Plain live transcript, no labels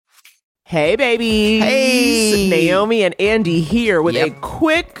Hey, babies. Hey. Naomi and Andy here with a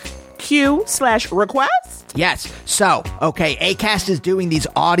quick Q/request. Yes. So, okay, Acast is doing these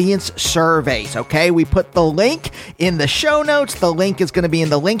audience surveys, okay? We put the link in the show notes. The link is going to be in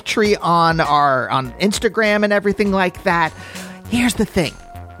the link tree on Instagram and everything like that. Here's the thing,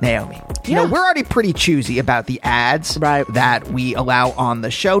 Naomi. You know, we're already pretty choosy about the ads that we allow on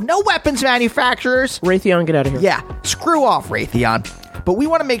the show. No weapons manufacturers. Raytheon, get out of here. Yeah, screw off, Raytheon. But we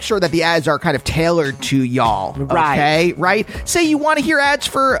want to make sure that the ads are kind of tailored to y'all, okay? Right? Say you want to hear ads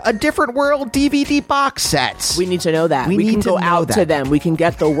for A Different World DVD box sets. We need to know that. We can go out to them. We can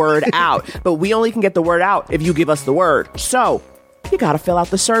get the word out. But we only can get the word out if you give us the word. So, you got to fill out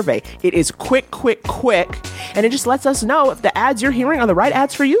the survey. It is quick, and it just lets us know if the ads you're hearing are the right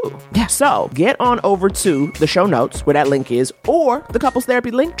ads for you. Yeah. So, get on over to the show notes where that link is, or the Couples Therapy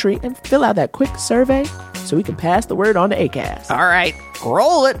link tree, and fill out that quick survey so we can pass the word on to Acast. All right,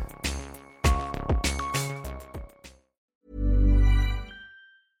 roll it.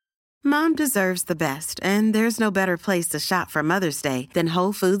 Mom deserves the best, and there's no better place to shop for Mother's Day than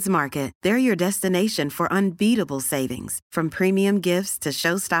Whole Foods Market. They're your destination for unbeatable savings, from premium gifts to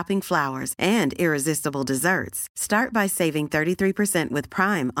show-stopping flowers and irresistible desserts. Start by saving 33% with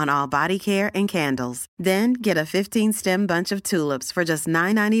Prime on all body care and candles. Then get a 15-stem bunch of tulips for just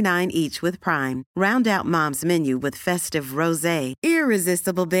 $9.99 each with Prime. Round out Mom's menu with festive rosé,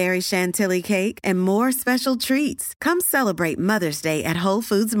 irresistible berry chantilly cake, and more special treats. Come celebrate Mother's Day at Whole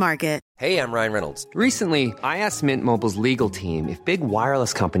Foods Market. Hey, I'm Ryan Reynolds. Recently, I asked Mint Mobile's legal team if big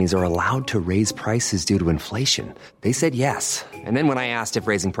wireless companies are allowed to raise prices due to inflation. They said yes. And then when I asked if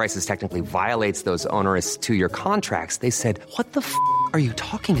raising prices technically violates those onerous 2-year contracts, they said, "What the f*** are you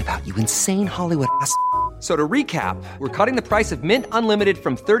talking about, you insane Hollywood ass?" So to recap, we're cutting the price of Mint Unlimited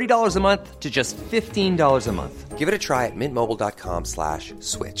from $30 a month to just $15 a month. Give it a try at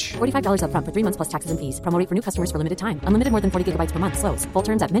mintmobile.com/switch. $45 up front for 3 months plus taxes and fees. Promo rate for new customers for limited time. Unlimited more than 40 gigabytes per month. Slows full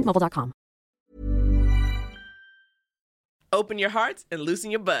terms at mintmobile.com. Open your hearts and loosen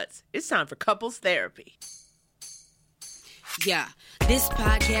your butts. It's time for Couples Therapy. Yeah, this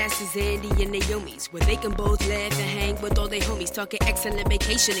podcast is Andy and Naomi's, where they can both laugh and hang with all their homies, talking excellent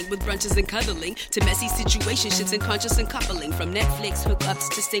vacationing with brunches and cuddling, to messy situationships and conscious and coupling, from Netflix hookups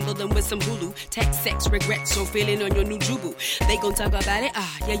to singledom with some Hulu, tech, sex, regrets, or feeling on your new jubu. They gon' talk about it,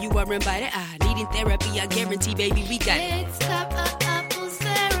 yeah, you are invited, needing therapy, I guarantee, baby, we got it. It's couples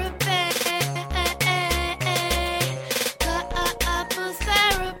therapy. Couples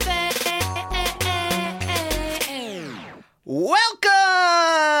therapy. Welcome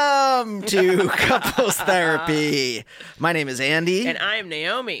to Couples Therapy. My name is Andy. And I am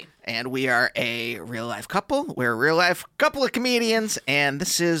Naomi. And we are a real-life couple. We're a real-life couple of comedians, and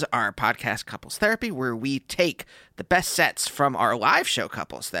this is our podcast, Couples Therapy, where we take the best sets from our live show,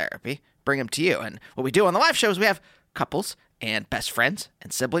 Couples Therapy, bring them to you. And what we do on the live show is we have couples and best friends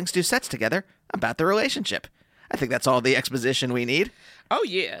and siblings do sets together about their relationship. I think that's all the exposition we need. Oh,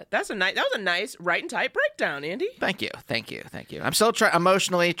 yeah. That was a nice, right and tight breakdown, Andy. Thank you. I'm still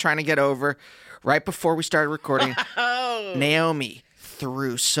emotionally trying to get over. Right before we started recording, Naomi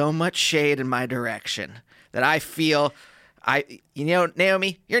threw so much shade in my direction that I feel,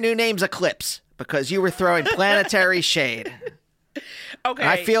 Naomi, your new name's Eclipse because you were throwing planetary shade. Okay. And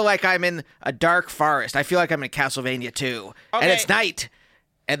I feel like I'm in a dark forest. I feel like I'm in Castlevania 2. Okay. And it's night,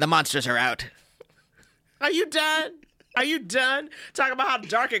 and the monsters are out. Are you done? Talking about how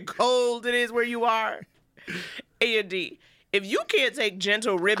dark and cold it is where you are? Andy, if you can't take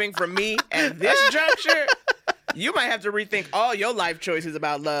gentle ribbing from me at this juncture, you might have to rethink all your life choices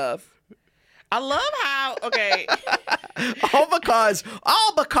about love. I love how, okay. all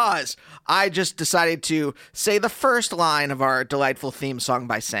because I just decided to say the first line of our delightful theme song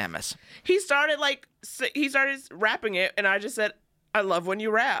by Samus. He started rapping it, and I just said, I love when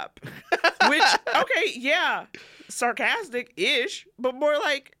you rap. Which, okay, yeah, sarcastic-ish, but more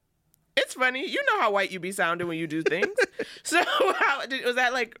like, it's funny. You know how white you be sounding when you do things. So was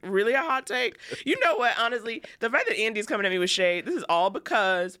that like really a hot take? You know what, honestly, the fact that Andy's coming at me with shade, this is all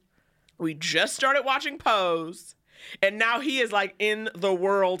because we just started watching Pose, and now he is like in the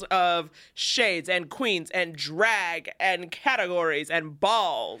world of shades and queens and drag and categories and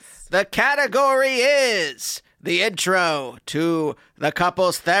balls. The category is the intro to the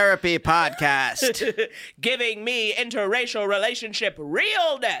Couples Therapy podcast. Giving me interracial relationship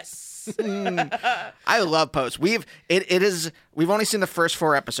realness. I love Pose. We've only seen the first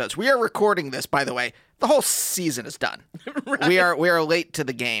 4 episodes. We are recording this, by the way. The whole season is done. Right. We are late to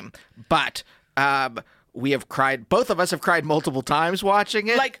the game, but we have cried. Both of us have cried multiple times watching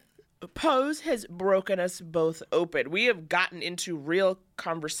it. Like Pose has broken us both open. We have gotten into real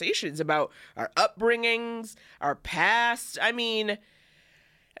conversations about our upbringings, our past. I mean,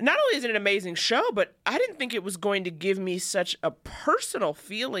 not only is it an amazing show, but I didn't think it was going to give me such a personal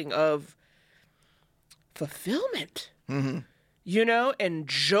feeling of fulfillment, you know, and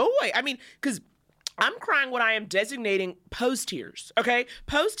joy. I mean, because I'm crying when I am designating Pose tears, okay?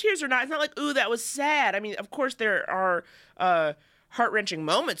 Pose tears are not, it's not like, ooh, that was sad. I mean, of course there are heart-wrenching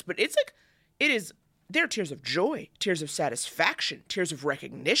moments, but it's like, there are tears of joy, tears of satisfaction, tears of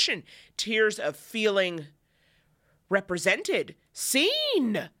recognition, tears of feeling represented,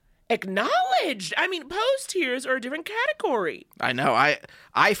 seen, acknowledged. I mean, Pose tears are a different category. I know.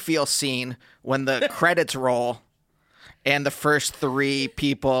 I feel seen when the credits roll and the first 3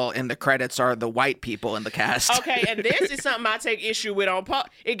 people in the credits are the white people in the cast. Okay, and this is something I take issue with on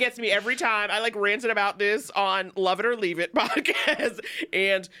it gets me every time. I like ranted about this on Love It or Leave It podcast,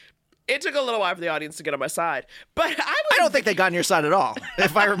 and it took a little while for the audience to get on my side. But I don't think they got on your side at all,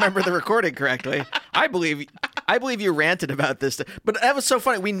 if I remember the recording correctly. I believe you ranted about this. But that was so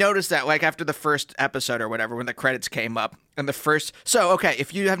funny. We noticed that like after the first episode or whatever, when the credits came up. And so, okay,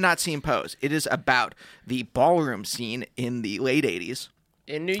 if you have not seen Pose, it is about the ballroom scene in the late 80s.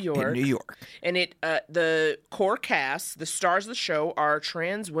 In New York. And the core cast, the stars of the show, are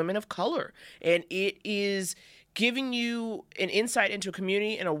trans women of color. And it is giving you an insight into a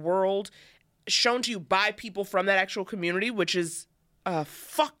community and a world shown to you by people from that actual community, which is a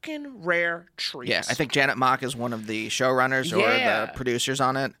fucking rare treat. Yeah, I think Janet Mock is one of the showrunners or the producers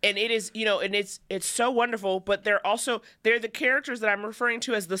on it. And it is, you know, and it's so wonderful, but they're the characters that I'm referring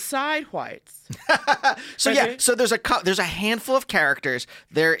to as the side whites. So there's a handful of characters.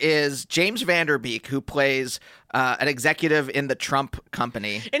 There is James Vanderbeek, who plays an executive in the Trump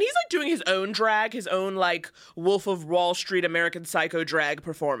company. And he's like doing his own drag, his own like Wolf of Wall Street American Psycho drag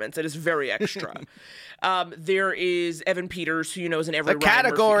performance. It is very extra. There is Evan Peters, who you know is in every The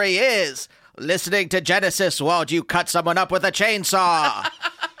category is listening to Genesis while you cut someone up with a chainsaw.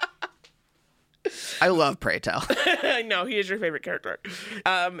 I love Pray Tell. I know, he is your favorite character.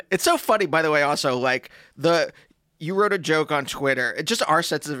 It's so funny, by the way, also, like, you wrote a joke on Twitter. It's just our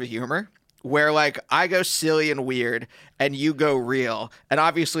sense of humor, where, like, I go silly and weird, and you go real. And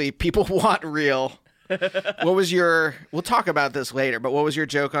obviously, people want real. We'll talk about this later, but what was your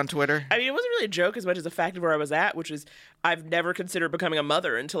joke on Twitter? I mean, it wasn't really a joke as much as a fact of where I was at, which is I've never considered becoming a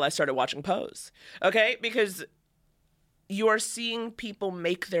mother until I started watching Pose. Okay? Because you are seeing people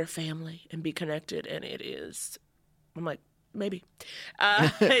make their family and be connected, and I'm like, maybe.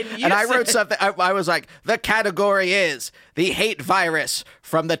 And I wrote something, I was like, the category is the hate virus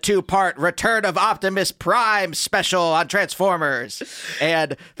from the 2-part Return of Optimus Prime special on Transformers.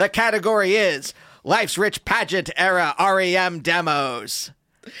 And the category is Life's Rich Pageant era REM demos.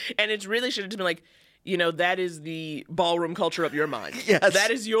 And it really should have been like, you know, that is the ballroom culture of your mind. Yes.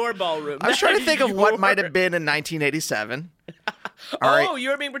 That is your ballroom. I was trying to think of what might have been in 1987. You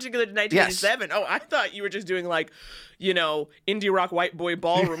were being particular to 1987. Yes. Oh, I thought you were just doing like, you know, indie rock white boy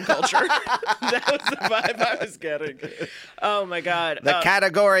ballroom culture. That was the vibe I was getting. Oh, my God. The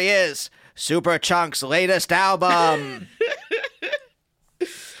category is Superchunk's latest album.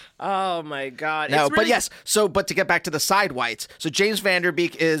 Oh, my God. No, but yes. But to get back to the side whites. So James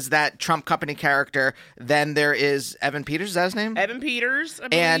Vanderbeek is that Trump company character. Then there is Evan Peters. Is that his name? Evan Peters, I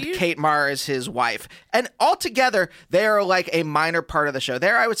believe. And Kate Mara is his wife. And altogether, they are like a minor part of the show.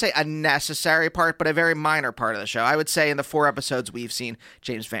 They're, I would say, a necessary part, but a very minor part of the show. I would say in the 4 episodes we've seen,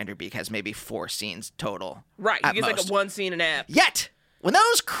 James Vanderbeek has maybe 4 scenes total. Right. He gets like a 1 scene an ep. Yet, when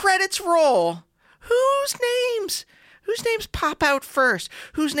those credits roll, whose names pop out first?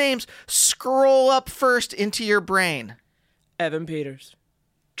 Whose names scroll up first into your brain? Evan Peters,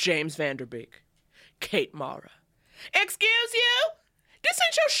 James Vanderbeek, Kate Mara. Excuse you? This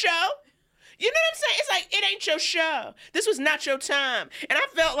ain't your show. You know what I'm saying? It's like, it ain't your show. This was not your time. And I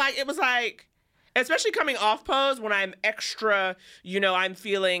felt like it was like, especially coming off Pose when I'm extra, you know, I'm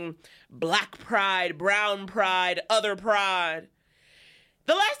feeling black pride, brown pride, other pride.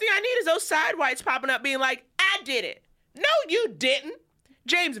 The last thing I need is those side whites popping up being like, I did it. No, you didn't.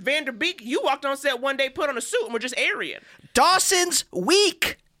 James Vanderbeek, you walked on set one day, put on a suit, and were just Aryan. Dawson's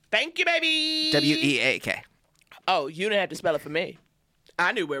Week. Thank you, baby. W-E-A-K. Oh, you didn't have to spell it for me.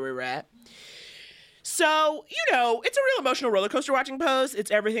 I knew where we were at. So, you know, it's a real emotional roller coaster watching Pose.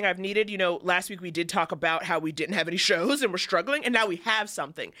 It's everything I've needed. You know, last week we did talk about how we didn't have any shows and we're struggling, and now we have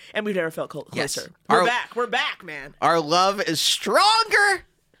something, and we've never felt closer. Yes. We're back, man. Our love is stronger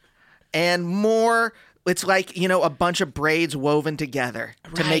and more. It's like, you know, a bunch of braids woven together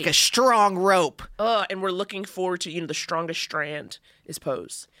to make a strong rope. And we're looking forward to, you know, the strongest strand is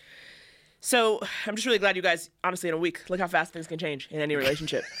Pose. So I'm just really glad you guys, honestly, in a week, look how fast things can change in any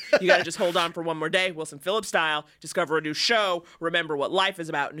relationship. You got to just hold on for one more day, Wilson Phillips style, discover a new show, remember what life is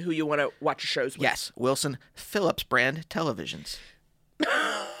about and who you want to watch your shows with. Yes, Wilson Phillips brand televisions.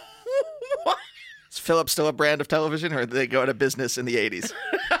 What? Is Philips still a brand of television, or did they go out of business in the 80s?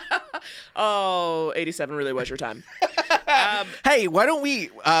 Oh, 87 really was your time. Hey, why don't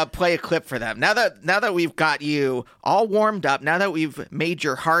we play a clip for them? Now that we've got you all warmed up, now that we've made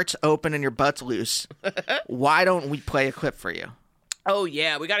your hearts open and your butts loose, why don't we play a clip for you? Oh,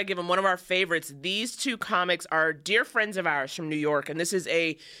 yeah. We got to give them one of our favorites. These two comics are dear friends of ours from New York, and this is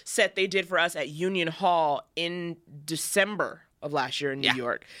a set they did for us at Union Hall in December of last year in New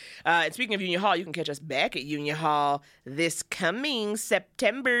York. And speaking of Union Hall, you can catch us back at Union Hall this coming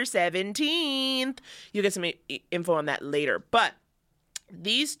September 17th. You'll get some info on that later. But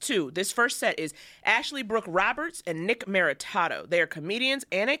these two, this first set is Ashley Brooke Roberts and Nick Maritato. They are comedians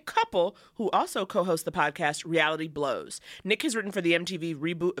and a couple who also co-host the podcast Reality Blows. Nick has written for the MTV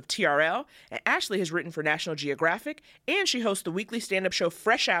reboot of TRL, and Ashley has written for National Geographic, and she hosts the weekly stand-up show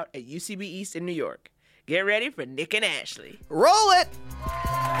Fresh Out at UCB East in New York. Get ready for Nick and Ashley. Roll it!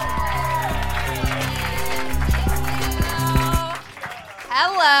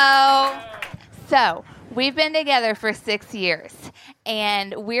 Hello. So, we've been together for 6 years,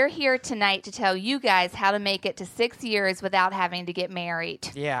 and we're here tonight to tell you guys how to make it to 6 years without having to get married.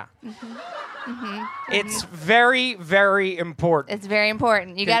 Yeah. It's very, very important. It's very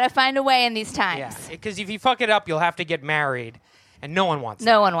important. You got to find a way in these times. Yeah, because if you fuck it up, you'll have to get married, and no one wants that.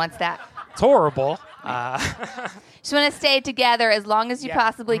 No one wants that. It's horrible. Just want to stay together as long as you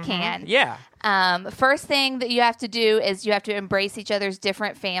possibly can. Yeah. First thing that you have to do is you have to embrace each other's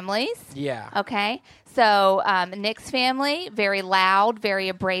different families. Yeah. Okay. So Nick's family, very loud, very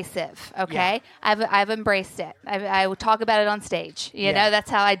abrasive. Okay. Yeah. I've embraced it. I will talk about it on stage. You know, that's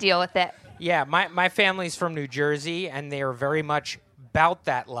how I deal with it. Yeah. My family's from New Jersey, and they are very much about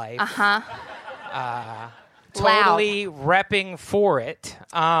that life. Totally repping for it.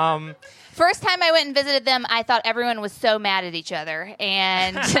 First time I went and visited them, I thought everyone was so mad at each other,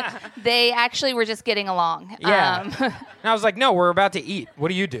 and they actually were just getting along. Yeah. And I was like, no, we're about to eat. What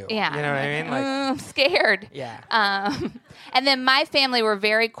do you do? Yeah. You know what I mean? Like, I'm scared. Yeah. And then my family were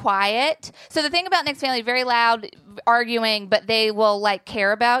very quiet. So the thing about Nick's family, very loud, arguing, but they will like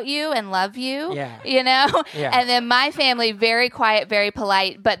care about you and love you. Yeah. You know? Yeah. And then my family, very quiet, very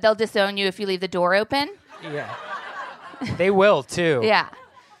polite, but they'll disown you if you leave the door open. Yeah. They will, too. Yeah.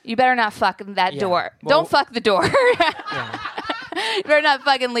 You better not fuck that door. Well, Don't fuck the door. Yeah. You better not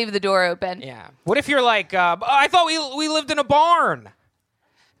fucking leave the door open. Yeah. What if you're like, I thought we lived in a barn?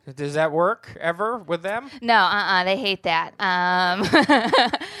 Does that work ever with them? No, they hate that.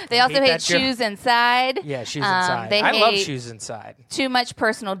 They also hate hate that shoes inside. Yeah, shoes inside. They I love hate shoes inside. too much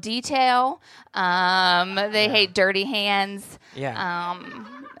personal detail. They hate dirty hands. Yeah.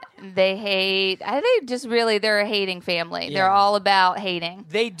 They hate. I think just really they're a hating family. Yeah. They're all about hating.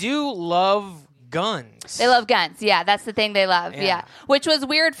 They do love guns. They love guns. Yeah, that's the thing they love. Yeah. Yeah. Which was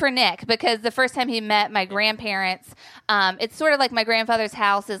weird for Nick because the first time he met my grandparents, it's sort of like my grandfather's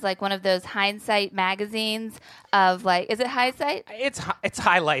house is like one of those hindsight magazines of like, is it hindsight? It's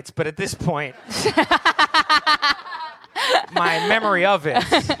highlights, but at this point, my memory of it.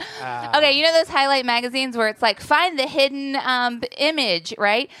 Okay, you know those highlight magazines where it's like, find the hidden image,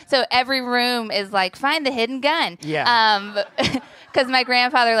 right? So every room is like, find the hidden gun. Yeah. Because my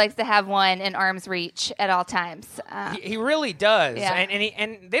grandfather likes to have one in arm's reach at all times. He really does. Yeah.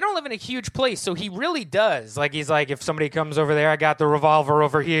 And they don't live in a huge place, so he really does. Like, he's like, if somebody comes over there, I got the revolver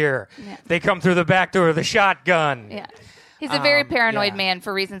over here. Yeah. They come through the back door, the shotgun. Yeah. He's a very paranoid man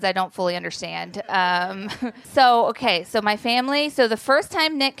for reasons I don't fully understand. So my family. So the first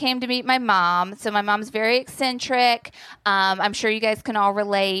time Nick came to meet my mom, so my mom's very eccentric. I'm sure you guys can all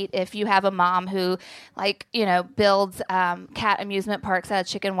relate if you have a mom who, like, you know, builds cat amusement parks out of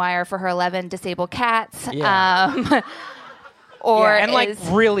chicken wire for her 11 disabled cats. Yeah. Or and like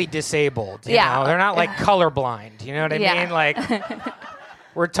really disabled. You know? They're not like colorblind. You know what I mean? Like,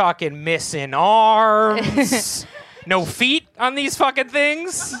 we're talking missing arms. No feet on these fucking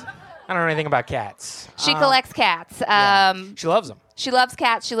things. I don't know anything about cats. She collects cats. She loves them. She loves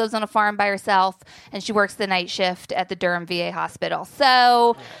cats. She lives on a farm by herself, and she works the night shift at the Durham VA hospital.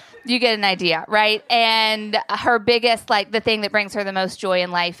 So you get an idea, right? And her biggest, like, the thing that brings her the most joy in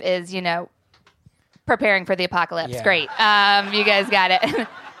life is, you know, preparing for the apocalypse. Yeah. Great. You guys got it.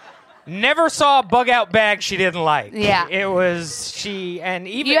 Never saw a bug out bag she didn't like. Yeah. It was even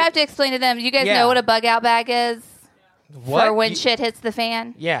you have to explain to them. You guys know what a bug out bag is? What? For when shit hits the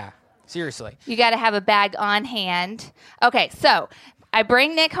fan? Yeah. Seriously. You got to have a bag on hand. Okay, so I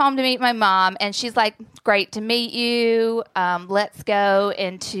bring Nick home to meet my mom, and she's like, great to meet you. Let's go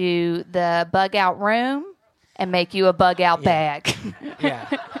into the bug out room and make you a bug out bag. Yeah.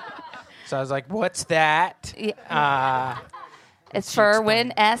 So I was like, what's that? It's for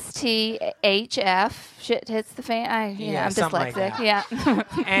when STHF shit hits the fan. I'm something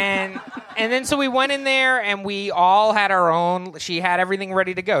dyslexic. Like and then so we went in there and we all had our own. She had everything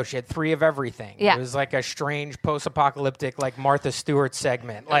ready to go. She had 3 of everything. Yeah. It was like a strange post-apocalyptic like Martha Stewart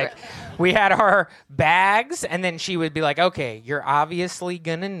segment. Like we had our bags and then she would be like, okay, you're obviously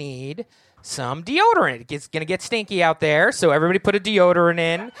going to need some deodorant. It's going to get stinky out there, so everybody put a deodorant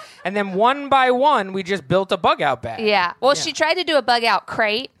in. And then one by one, we just built a bug out bag. Yeah. Well, she tried to do a bug out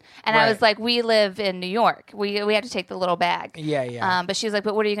crate, and I Right. was like, we live in New York. We have to take the little bag. Yeah. But she was like,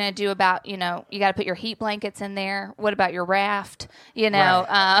 but what are you going to do about, you got to put your heat blankets in there. What about your raft?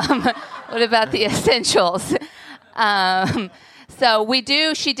 What about the essentials?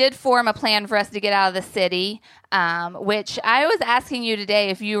 So she did form a plan for us to get out of the city, which I was asking you today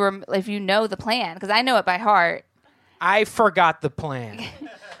if you know the plan, because I know it by heart. I forgot the plan.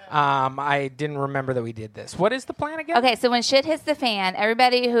 I didn't remember that we did this. What is the plan again? Okay, so when shit hits the fan,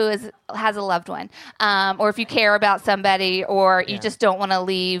 everybody who has a loved one, or if you care about somebody, or you just don't want to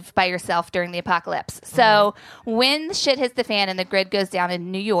leave by yourself during the apocalypse. So when shit hits the fan and the grid goes down in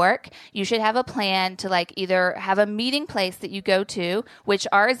New York, you should have a plan to like either have a meeting place that you go to, which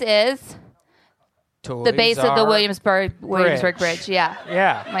ours is the base of the Williamsburg Bridge. Yeah.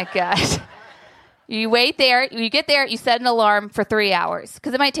 Yeah. My God. You wait there. You get there. You set an alarm for 3 hours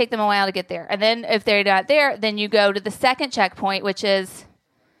because it might take them a while to get there. And then if they're not there, then you go to the second checkpoint, which is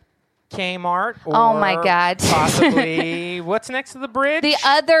Kmart. Or oh my God! Possibly what's next to the bridge? The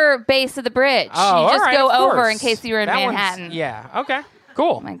other base of the bridge. Oh, you just all right, go of over course. in case you were in That one's- Manhattan. Yeah. Okay.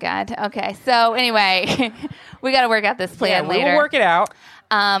 Cool. Oh my God. Okay. So anyway, we got to work out this plan we later. will work it out. Okay.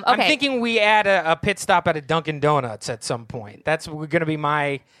 I'm thinking we add a pit stop at a Dunkin' Donuts at some point. That's going to be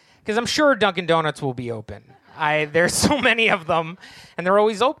because I'm sure Dunkin' Donuts will be open. There's so many of them, and they're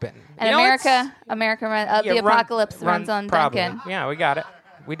always open. And the apocalypse runs on probably. Dunkin'. Yeah, we got it.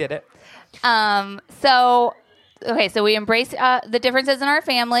 We did it. So we embrace the differences in our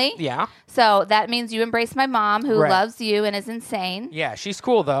family. Yeah. So that means you embrace my mom, who Right. loves you and is insane. Yeah, she's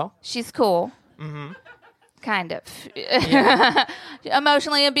cool though. She's cool. Mm-hmm. Kind of. Yeah.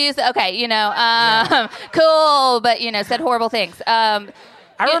 Emotionally abusive. Okay, cool, but, said horrible things.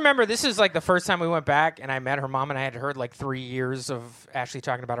 I remember this is like the first time we went back and I met her mom, and I had heard like 3 years of Ashley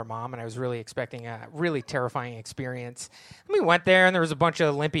talking about her mom, and I was really expecting a really terrifying experience. And we went there and there was a bunch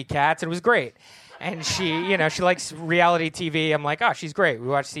of limpy cats, and it was great. And she likes reality TV. I'm like, oh, she's great. We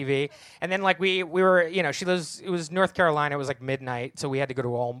watched TV. And then like we were, it was North Carolina. It was like midnight, so we had to go to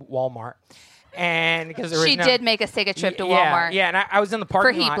Walmart. And because she did make us take a trip to Walmart. Yeah, and I was in the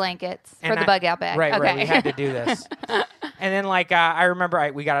parking lot. For heat blankets, for the bug out bag. Right, okay. right. We had to do this. And then, like, I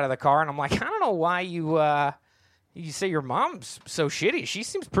remember we got out of the car, and I'm like, I don't know why you say your mom's so shitty. She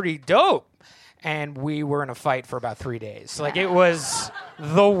seems pretty dope. And we were in a fight for about 3 days. Like, it was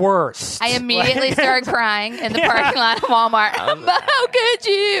the worst. I immediately started crying in the parking lot of Walmart. But how could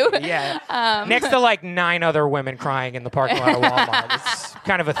you? Yeah. Next to, like, 9 other women crying in the parking lot of Walmart. It's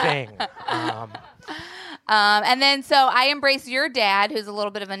kind of a thing. And then, so I embrace your dad, who's a little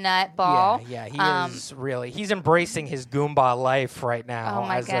bit of a nutball. Yeah, he is really. He's embracing his Goomba life right now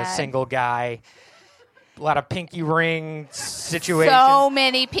as a single guy. A lot of pinky ring situations. So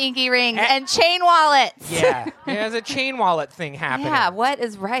many pinky rings and chain wallets. Yeah, there's a chain wallet thing happening. Yeah, what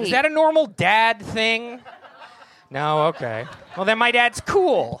is right? Is that a normal dad thing? No, okay. Well, then my dad's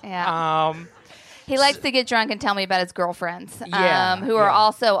cool. Yeah. He likes to get drunk and tell me about his girlfriends, who are yeah.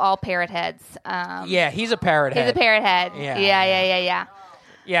 also all parrot heads. Yeah, he's a parrot head. He's a parrot head. Yeah.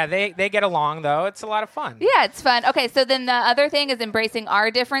 Yeah, they get along, though. It's a lot of fun. Yeah, it's fun. Okay, so then the other thing is embracing our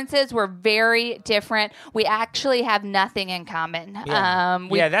differences. We're very different. We actually have nothing in common.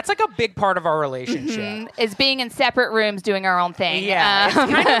 Yeah, that's like a big part of our relationship. Is being in separate rooms doing our own thing. Yeah, it's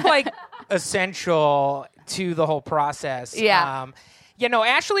kind of like essential to the whole process. Yeah.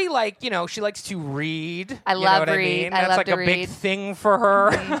 Ashley, she likes to read. I love read. I mean? That's love like to a read. big thing for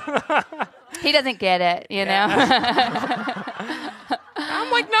her. He doesn't get it,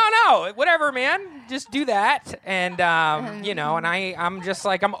 I'm like, no, whatever, man. Just do that. And, and I'm just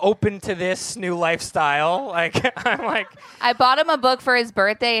like, I'm open to this new lifestyle. Like, I'm like. I bought him a book for his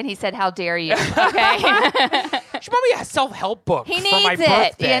birthday, and he said, how dare you, okay? She bought me a self-help book he for my needs it,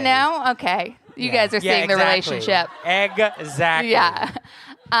 birthday. Okay. You guys are seeing the relationship. Exactly. Yeah.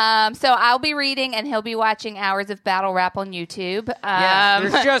 So I'll be reading, and he'll be watching hours of battle rap on YouTube.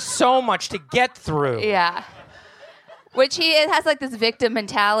 There's just so much to get through. Yeah. Which he has like this victim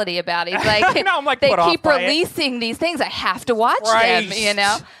mentality about it. He's like, no, I'm like, they put keep off by releasing these things. I have to watch them, you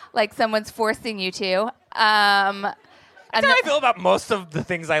know? Like someone's forcing you to. That's how I feel about most of the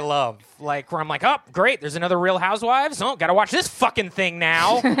things I love. Like, where I'm like, oh, great, there's another Real Housewives. Oh, gotta watch this fucking thing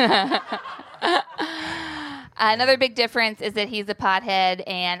now. Another big difference is that he's a pothead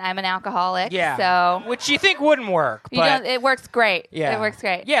and I'm an alcoholic. Yeah. So which you think wouldn't work, but it works great. Yeah. It works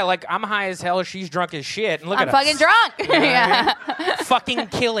great. Yeah, like I'm high as hell, she's drunk as shit, and look I'm at us. fucking drunk. You know what Yeah. I mean? Fucking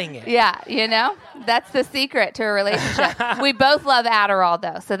killing it. Yeah, you know? That's the secret to a relationship. We both love Adderall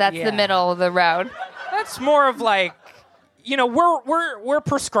though, so that's the middle of the road. That's more of like, you know, we're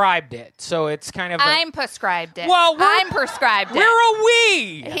prescribed it, so it's kind of. I'm prescribed it. Well, I'm prescribed it. We're a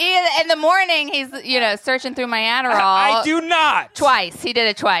we. He in the morning he's searching through my Adderall. I do not. Twice. He did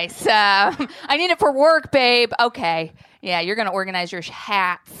it twice. I need it for work, babe. Okay. Yeah, you're gonna organize your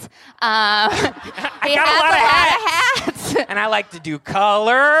hats. I got a lot of hats, and I like to do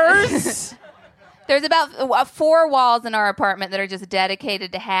colors. There's about 4 walls in our apartment that are just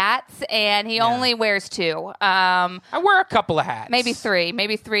dedicated to hats, and he only wears 2. I wear a couple of hats. Maybe 3.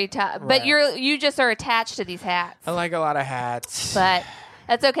 But you just are attached to these hats. I like a lot of hats. But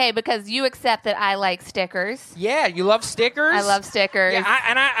that's okay because you accept that I like stickers. Yeah, you love stickers? I love stickers. Yeah,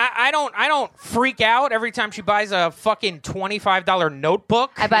 I don't freak out every time she buys a fucking $25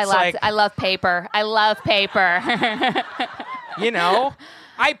 notebook. I buy It's lots. like, I love paper. I love paper. you know,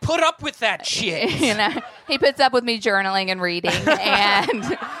 I put up with that shit. You know, he puts up with me journaling and reading,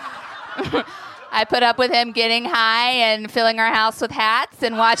 and I put up with him getting high and filling our house with hats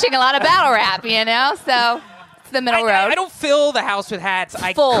and watching a lot of battle rap. You know, so it's the middle road. I don't fill the house with hats.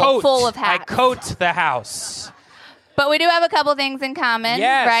 I full of hats. I coat the house. But we do have a couple things in common,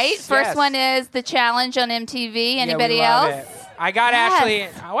 Yes, right? First yes. one is the challenge on MTV. Anybody yeah, we love else? it. I got Ashley.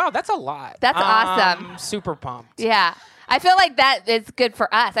 Oh, wow, that's a lot. That's awesome. Super pumped. Yeah. I feel like that is good for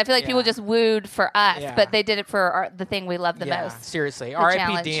us. I feel like people just wooed for us, Yeah. but they did it for the thing we love the Yeah, most. seriously. The R.I.P.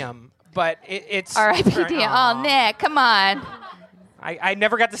 challenge. Diem. But it's... R.I.P. Diem. Oh, Nick, come on. I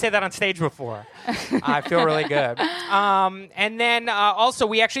never got to say that on stage before. I feel really good. And then also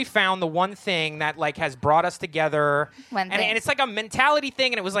we actually found the one thing that like has brought us together. And it's like a mentality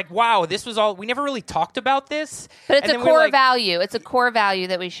thing. And it was like, wow, this was all, we never really talked about this. But it's and a then we were core like, value. It's a core value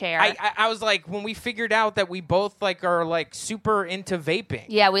that we share. I was like, when we figured out that we both like are like super into vaping.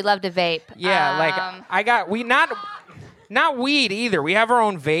 Yeah, we love to vape. Yeah, not weed either. We have our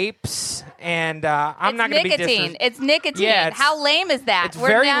own vapes, and I'm not going to be nicotine. It's nicotine. Yeah, How lame is that? It's We're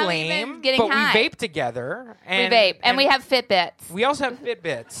very not lame, even getting but high. we vape together. And, we vape, and we have Fitbits. We also have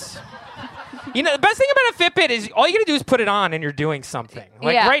Fitbits. You know, the best thing about a Fitbit is all you got to do is put it on and you're doing something.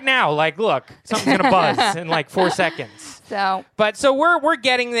 Like right now, like, look, something's going to buzz in like 4 seconds. So we're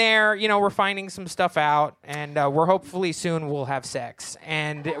getting there. You know, we're finding some stuff out, and we're hopefully soon we'll have sex.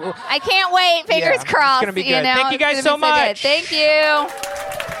 And I can't wait. Fingers crossed. It's gonna be good. You know, Thank you guys so much. Thank you.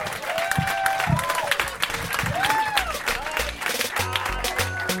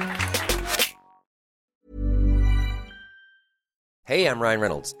 Hey, I'm Ryan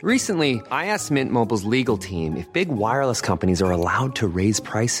Reynolds. Recently, I asked Mint Mobile's legal team if big wireless companies are allowed to raise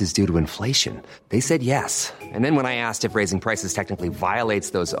prices due to inflation. They said yes. And then when I asked if raising prices technically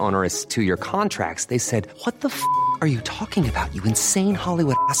violates those onerous 2-year contracts, they said, "What the f*** are you talking about, you insane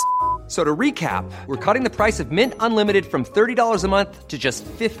Hollywood ass?" So to recap, we're cutting the price of Mint Unlimited from $30 a month to just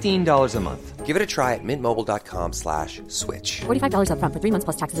 $15 a month. Give it a try at mintmobile.com/switch. $45 up front for 3 months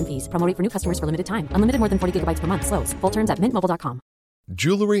plus taxes and fees. Promo rate for new customers for limited time. Unlimited more than 40 gigabytes per month. Slows full terms at mintmobile.com.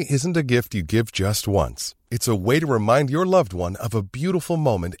 Jewelry isn't a gift you give just once. It's a way to remind your loved one of a beautiful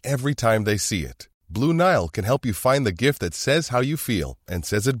moment every time they see it. Blue Nile can help you find the gift that says how you feel and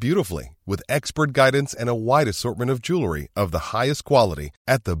says it beautifully, with expert guidance and a wide assortment of jewelry of the highest quality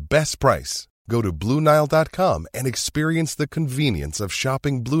at the best price. Go to BlueNile.com and experience the convenience of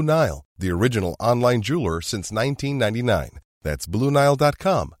shopping Blue Nile, the original online jeweler since 1999. That's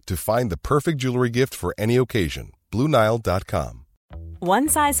BlueNile.com to find the perfect jewelry gift for any occasion. BlueNile.com. One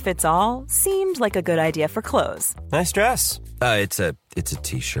size fits all seemed like a good idea for clothes. Nice dress. It's a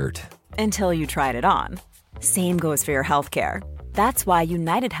t-shirt. Until you tried it on. Same goes for your healthcare. That's why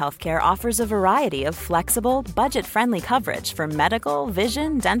United Healthcare offers a variety of flexible, budget-friendly coverage for medical,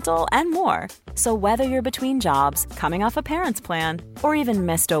 vision, dental, and more. So whether you're between jobs, coming off a parent's plan, or even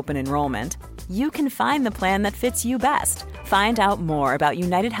missed open enrollment, you can find the plan that fits you best. Find out more about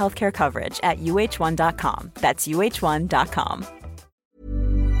United Healthcare coverage at uh1.com. That's uh1.com.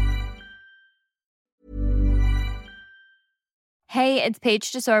 Hey, it's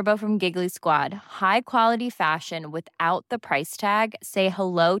Paige DeSorbo from Giggly Squad. High quality fashion without the price tag. Say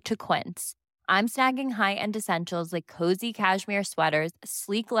hello to Quince. I'm snagging high-end essentials like cozy cashmere sweaters,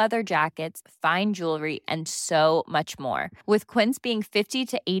 sleek leather jackets, fine jewelry, and so much more. With Quince being 50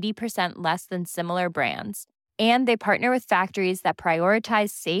 to 80% less than similar brands. And they partner with factories that prioritize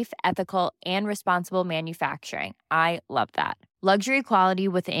safe, ethical, and responsible manufacturing. I love that. Luxury quality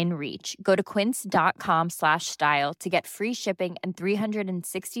within reach. Go to quince.com/style to get free shipping and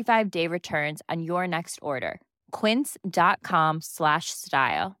 365-day returns on your next order.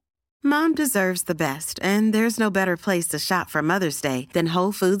 Quince.com/style. Mom deserves the best, and there's no better place to shop for Mother's Day than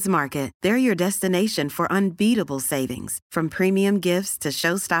Whole Foods Market. They're your destination for unbeatable savings, from premium gifts to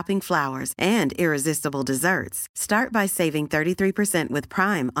show-stopping flowers and irresistible desserts. Start by saving 33% with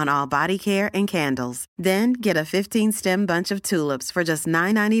Prime on all body care and candles. Then get a 15-stem bunch of tulips for just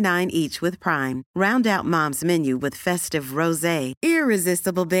 $9.99 each with Prime. Round out Mom's menu with festive rosé,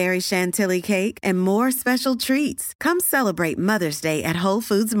 irresistible berry chantilly cake, and more special treats. Come celebrate Mother's Day at Whole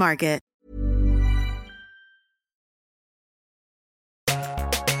Foods Market.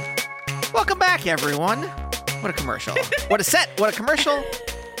 Welcome back, everyone. What a commercial. What a set. What a commercial.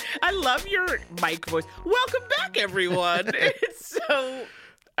 I love your mic voice. Welcome back, everyone. It's so,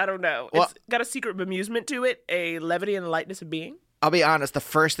 I don't know. Well, it's got a secret bemusement to it, a levity and the lightness of being. I'll be honest, the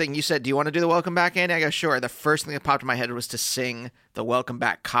first thing you said, do you want to do the Welcome Back, Andy? I go, sure. The first thing that popped in my head was to sing the Welcome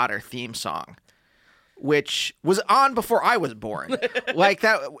Back Kotter theme song, which was on before I was born. Like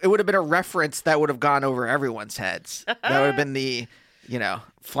that, it would have been a reference that would have gone over everyone's heads. That would have been the,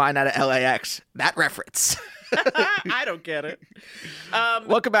 flying out of LAX, that reference. I don't get it.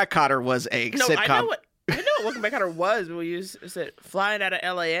 Welcome Back Kotter was a sitcom. I know what Welcome Back Kotter was. We said flying out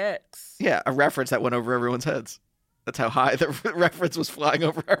of LAX. Yeah, a reference that went over everyone's heads. That's how high the reference was flying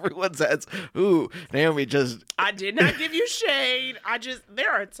over everyone's heads. Ooh, Naomi just... I did not give you shade.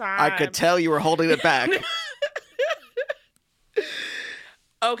 There are times. I could tell you were holding it back.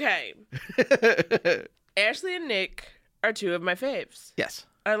 Okay. Ashley and Nick are two of my faves. Yes.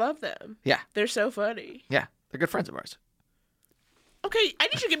 I love them. Yeah. They're so funny. Yeah. They're good friends of ours. Okay, I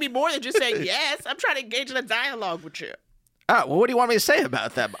need you to give me more than just saying yes. I'm trying to engage in a dialogue with you. Oh, well, what do you want me to say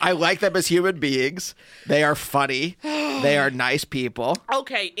about them? I like them as human beings. They are funny. They are nice people.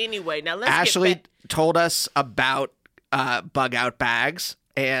 Okay, anyway, now let's Ashley get back. told us about bug out bags,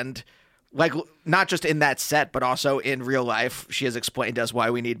 and not just in that set, but also in real life, she has explained to us why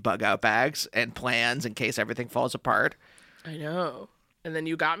we need bug out bags and plans in case everything falls apart. I know. And then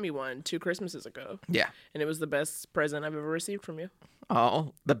you got me one 2 Christmases ago. Yeah. And it was the best present I've ever received from you.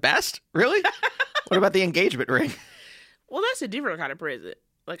 Oh, the best? Really? What about the engagement ring? Well, that's a different kind of present.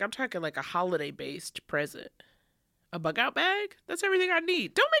 Like, I'm talking like a holiday-based present. A bug-out bag? That's everything I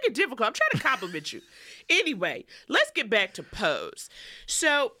need. Don't make it difficult. I'm trying to compliment you. Anyway, let's get back to Pose.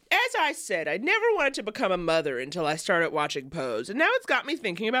 So, as I said, I never wanted to become a mother until I started watching Pose. And now it's got me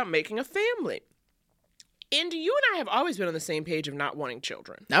thinking about making a family. And you and I have always been on the same page of not wanting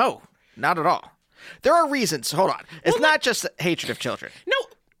children. No, not at all. There are reasons. Hold on. It's not just hatred of children. No,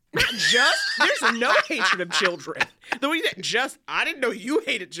 not just. There's no hatred of children. The way that just, I didn't know you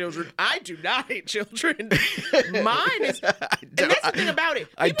hated children. I do not hate children. Mine is, and that's the thing about it.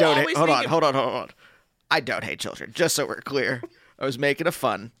 I don't hate, hold on. I don't hate children, just so we're clear. I was making a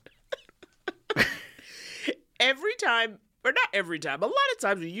fun. Every time, or not every time, a lot of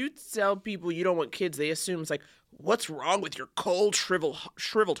times when you tell people you don't want kids, they assume it's like, what's wrong with your cold,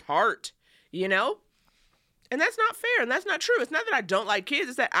 shriveled heart? You know? And that's not fair, and that's not true. It's not that I don't like kids.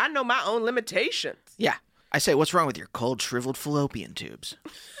 It's that I know my own limitations. Yeah. I say, what's wrong with your cold, shriveled fallopian tubes?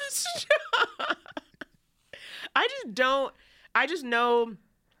 I just know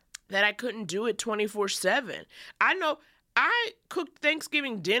that I couldn't do it 24/7. I know I cooked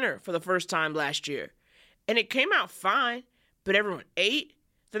Thanksgiving dinner for the first time last year, and it came out fine, but everyone ate,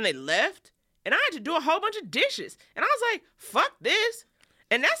 then they left, and I had to do a whole bunch of dishes. And I was like, fuck this.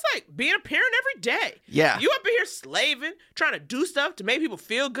 And that's like being a parent every day. Yeah. You up in here slaving, trying to do stuff to make people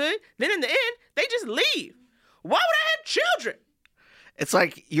feel good. Then in the end, they just leave. Why would I have children? It's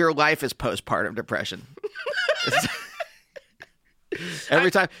like your life is postpartum depression. Every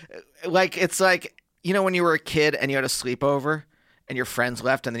time. Like, it's like, you know when you were a kid and you had a sleepover and your friends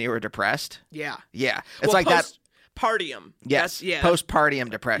left and then you were depressed? Yeah. Yeah. It's like that. Partium. Yes. Postpartium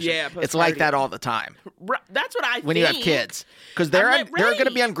depression. Yeah. It's like that all the time. That's what I think. When you have kids. Because they're going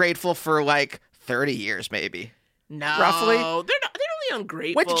to be ungrateful for like 30 years maybe. No. Roughly. They're only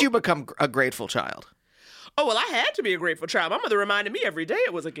ungrateful. When did you become a grateful child? Oh, well, I had to be a grateful child. My mother reminded me every day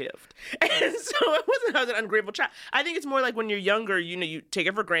it was a gift. And so it wasn't I was an ungrateful child. I think it's more like when you're younger, you take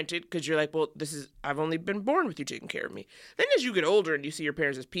it for granted because you're like, well, I've only been born with you taking care of me. Then as you get older and you see your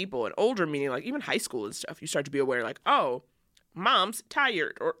parents as people, and older meaning like even high school and stuff, you start to be aware like, oh, mom's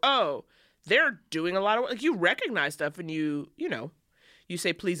tired, or oh, they're doing a lot of work. Like, you recognize stuff and you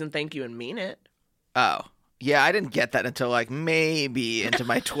say please and thank you and mean it. Oh, yeah, I didn't get that until like maybe into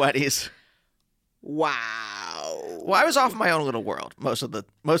my 20s. Wow. Well, I was off in my own little world most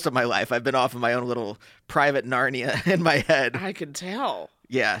of my life. I've been off in my own little private Narnia in my head. I can tell.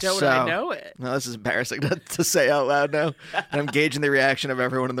 Yeah, Don't I know it? No, this is embarrassing to say out loud now. I'm gauging the reaction of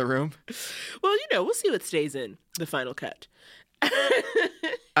everyone in the room. Well, we'll see what stays in the final cut.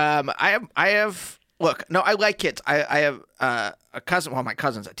 I have. Look, no, I like kids. I have a cousin. Well, my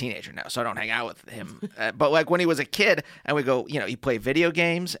cousin's a teenager now, so I don't hang out with him. But like when he was a kid, and we go, you play video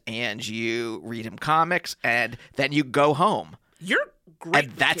games and you read him comics, and then you go home. You're great.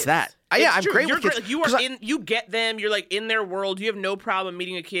 And that's kids. that. Yeah, I'm great with kids. Like, you are you get them. You're like in their world. You have no problem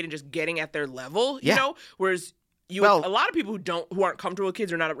meeting a kid and just getting at their level. You know, whereas a lot of people who aren't comfortable with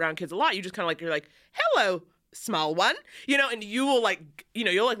kids or not around kids a lot. You just kind of you're like, hello, small one. And you will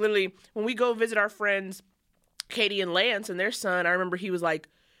you'll like literally when we go visit our friends, Katie and Lance and their son. I remember he was like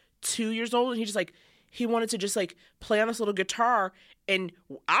 2 years old and he wanted to just like play on this little guitar. And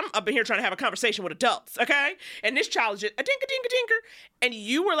I'm up in here trying to have a conversation with adults, okay? And this child is just a tinker, tinker, tinker. And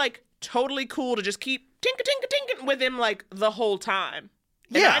you were like totally cool to just keep tinker, tinker, tinker with him like the whole time.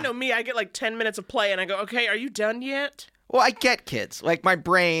 And I know me, I get like 10 minutes of play and I go, okay, are you done yet? Well, I get kids. Like my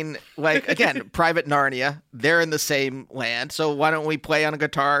brain, like again, private Narnia, they're in the same land. So why don't we play on a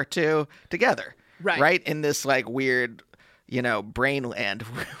guitar too together? Right? In this like weird, brain land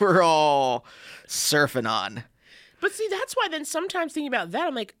we're all surfing on. But see, that's why then sometimes thinking about that,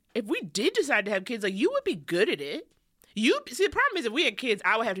 I'm like, if we did decide to have kids, like you would be good at it. See, the problem is if we had kids,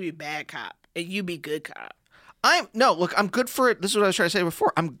 I would have to be bad cop and you be good cop. I'm good for it. This is what I was trying to say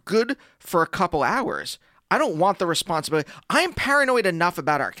before. I'm good for a couple hours. I don't want the responsibility. I'm paranoid enough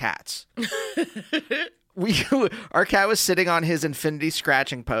about our cats. Our cat was sitting on his infinity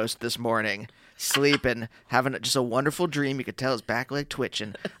scratching post this morning, sleeping, having just a wonderful dream. You could tell his back leg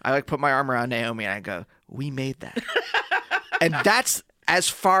twitching. I put my arm around Naomi and I go, we made that. And that's as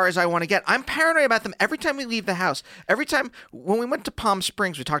far as I want to get. I'm paranoid about them every time we leave the house. Every time when we went to Palm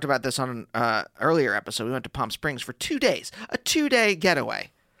Springs, we talked about this on an earlier episode. We went to Palm Springs for 2 days, a 2-day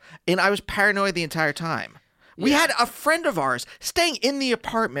getaway. And I was paranoid the entire time. We had a friend of ours staying in the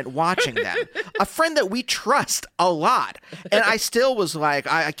apartment watching them, a friend that we trust a lot. And I still was like,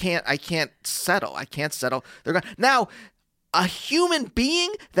 I can't settle. I can't settle. They're gone. Now, a human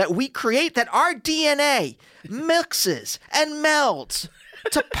being that we create, that our DNA mixes and melds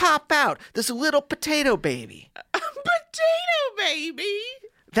to pop out this little potato baby. A potato baby?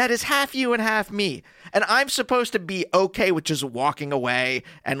 That is half you and half me. And I'm supposed to be okay with just walking away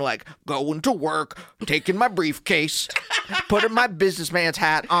and like going to work, taking my briefcase, putting my businessman's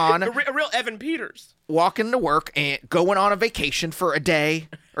hat on. A real Evan Peters. Walking to work and going on a vacation for a day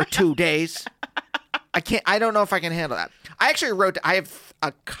or 2 days. I don't know if I can handle that. I have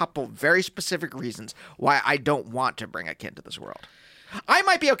a couple very specific reasons why I don't want to bring a kid to this world. I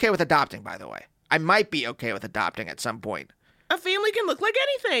might be okay with adopting, by the way. I might be okay with adopting at some point. A family can look like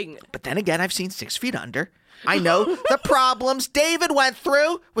anything. But then again, I've seen 6 Feet Under. I know the problems David went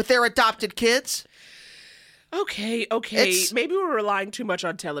through with their adopted kids. Okay. Maybe we're relying too much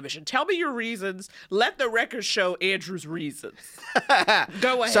on television. Tell me your reasons. Let the record show Andrew's reasons.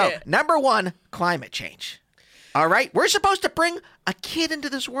 Go ahead. So, number 1, climate change. All right? We're supposed to bring a kid into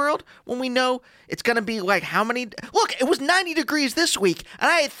this world when we know it's going to be like how many... Look, it was 90 degrees this week,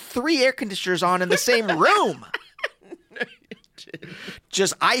 and I had 3 air conditioners on in the same room.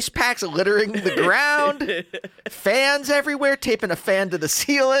 Just ice packs littering the ground, fans everywhere, taping a fan to the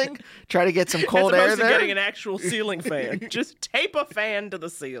ceiling, try to get some cold air there. As opposed to getting an actual ceiling fan. Just tape a fan to the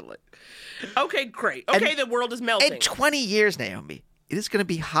ceiling. Okay, great. Okay, the world is melting. In 20 years, Naomi, it is going to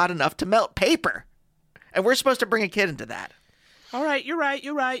be hot enough to melt paper. And we're supposed to bring a kid into that. All right, you're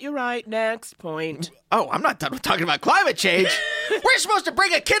right. Next point. Oh, I'm not done with talking about climate change. We're supposed to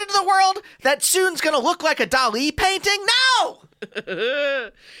bring a kid into the world that soon's going to look like a Dali painting? No!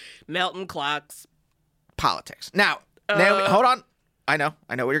 Melting clocks. Politics. Now, Naomi, hold on. I know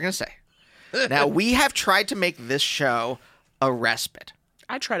what you're going to say. Now, we have tried to make this show a respite.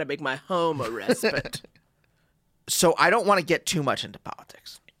 I try to make my home a respite. So I don't want to get too much into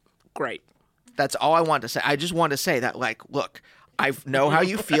politics. Great. That's all I wanted to say. I just wanted to say that, like, look, I know how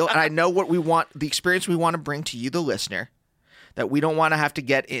you feel, and I know what we want, the experience we want to bring to you, the listener, that we don't want to have to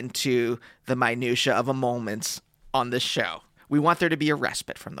get into the minutia of a moments on this show. We want there to be a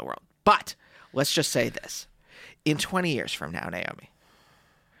respite from the world. But let's just say this. In 20 years from now, Naomi,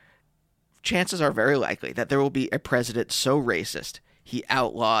 chances are very likely that there will be a president so racist he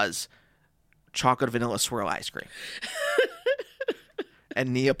outlaws chocolate vanilla swirl ice cream.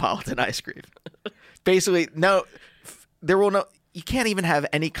 and Neapolitan ice cream. Basically, you can't even have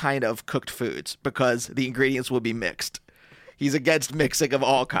any kind of cooked foods because the ingredients will be mixed. He's against mixing of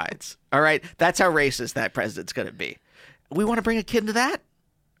all kinds. All right? That's how racist that president's going to be. We want to bring a kid into that?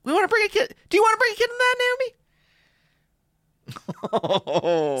 Do you want to bring a kid into that, Naomi?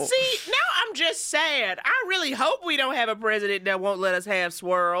 See, now I'm just sad. I really hope we don't have a president that won't let us have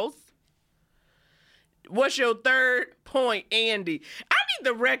swirls. What's your third point, Andy? I need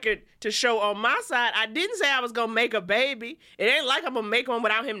the record to show on my side. I didn't say I was going to make a baby. It ain't like I'm going to make one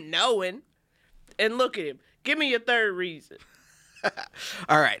without him knowing. And look at him. Give me your third reason.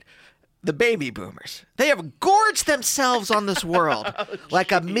 All right. The baby boomers. They have gorged themselves on this world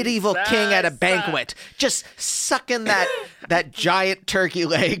like a medieval king at a banquet, just sucking that giant turkey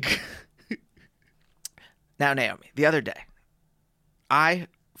leg. Now, Naomi, the other day, I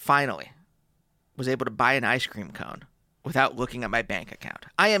finally was able to buy an ice cream cone without looking at my bank account.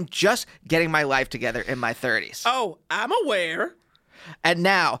 I am just getting my life together in my 30s. Oh, I'm aware. And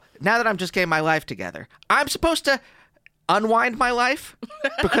now that I'm just getting my life together, I'm supposed to unwind my life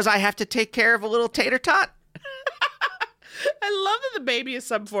because I have to take care of a little tater tot. I love that the baby is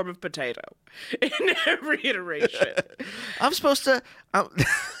some form of potato in every iteration. I'm supposed to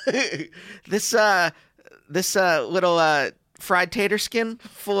this little fried tater skin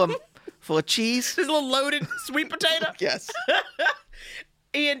full of cheese. This little loaded sweet potato. Yes.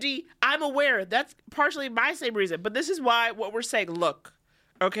 Andy, I'm aware that's partially my same reason, but this is why what we're saying. Look,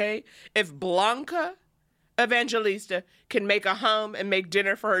 okay, if Blanca Evangelista can make a home and make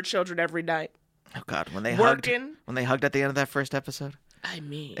dinner for her children every night. Oh God, when they hugged at the end of that first episode, I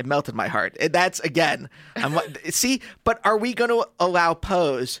mean, it melted my heart. That's again. See, but are we going to allow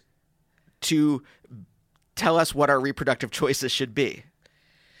Pose to tell us what our reproductive choices should be?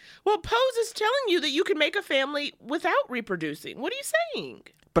 Well, Pose is telling you that you can make a family without reproducing. What are you saying?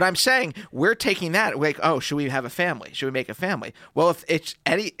 But I'm saying we're taking that like, oh, should we have a family? Should we make a family? Well,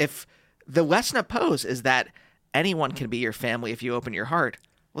 if the lesson of Pose is that anyone can be your family if you open your heart,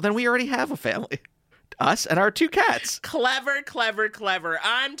 well, then we already have a family. Us and our 2 cats. Clever, clever, clever.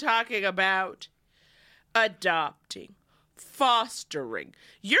 I'm talking about adopting, fostering.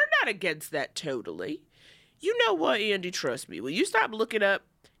 You're not against that totally. You know what, Andy? Trust me. Will you stop looking up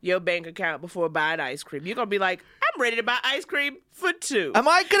your bank account before buying ice cream? You're going to be like, I'm ready to buy ice cream for 2. Am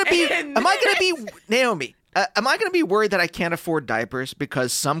I going to be, Naomi, am I going to be worried that I can't afford diapers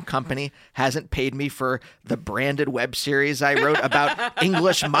because some company hasn't paid me for the branded web series I wrote about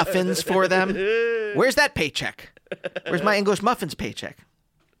English muffins for them? Where's that paycheck? Where's my English muffins paycheck?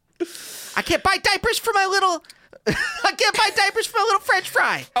 I can't buy diapers for my little French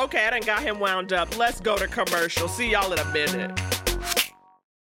fry. Okay, I done got him wound up. Let's go to commercial. See y'all in a minute.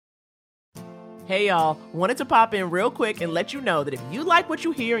 Hey y'all, wanted to pop in real quick and let you know that if you like what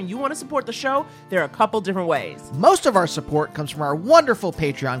you hear and you want to support the show, there are a couple different ways. Most of our support comes from our wonderful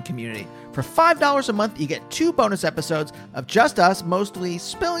Patreon community. For $5 a month, you get 2 bonus episodes of just us, mostly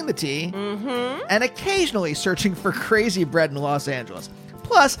spilling the tea, and occasionally searching for crazy bread in Los Angeles.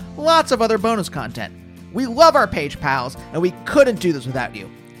 Plus, lots of other bonus content. We love our page pals, and we couldn't do this without you.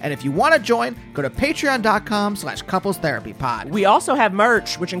 And if you want to join, go to patreon.com/couplestherapypod. We also have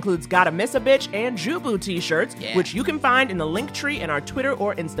merch, which includes Gotta Miss a Bitch and Jubu t-shirts, which you can find in the link tree in our Twitter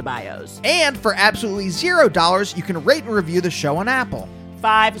or Insta bios. And for absolutely $0, you can rate and review the show on Apple.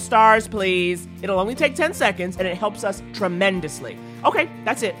 5 stars, please. It'll only take 10 seconds, and it helps us tremendously. Okay,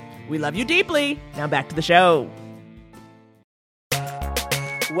 that's it. We love you deeply. Now back to the show.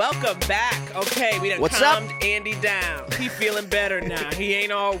 Welcome back. Okay, we done calmed Andy down. He feeling better now. He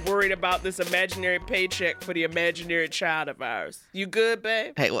ain't all worried about this imaginary paycheck for the imaginary child of ours. You good,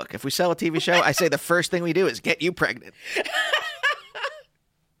 babe? Hey, look, if we sell a TV show, I say the first thing we do is get you pregnant.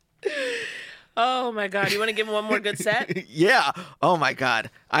 Oh, my God. You want to give him one more good set? Yeah. Oh, my God.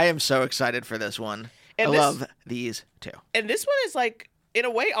 I am so excited for this one. I love these 2. And this one is like, in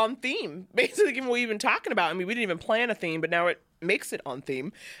a way, on theme. Basically, given what we've been talking about. I mean, we didn't even plan a theme, but now it makes it on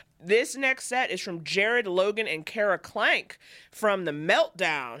theme. This next set is from Jared Logan and Kara Clank from The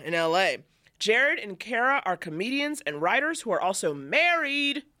Meltdown in LA. Jared and Kara are comedians and writers who are also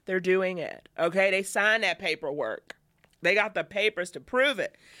married. They're doing it. Okay, they signed that paperwork. They got the papers to prove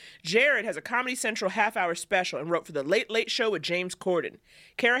it. Jared has a Comedy Central half-hour special and wrote for The Late Late Show with James Corden.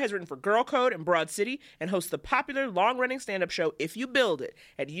 Kara has written for Girl Code and Broad City and hosts the popular long-running stand-up show If You Build It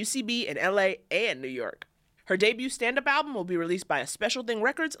at UCB in LA and New York. Her debut stand-up album will be released by A Special Thing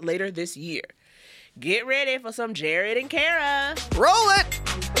Records later this year. Get ready for some Jared and Kara. Roll it!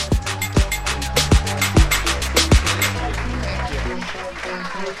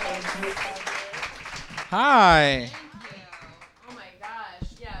 Hi. Oh my God.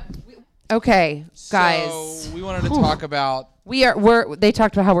 Okay, guys. So we wanted to talk about. They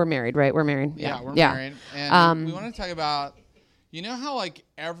talked about how we're married, right? We're married. Yeah, we're married. And we want to talk about, you know how like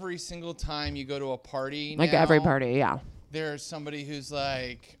every single time you go to a party Like now, every party, yeah. there's somebody who's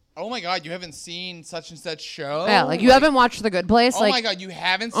like, oh my God, you haven't seen such and such show? Yeah, like you haven't watched The Good Place? Oh like, my God, you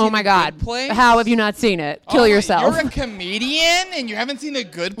haven't seen Oh my The God. Good Place? How have you not seen it? Kill yourself. You're a comedian and you haven't seen The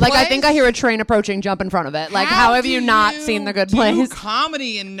Good Place? Like, I think I hear a train approaching, jump in front of it. Like, how have you not seen The Good Place? You do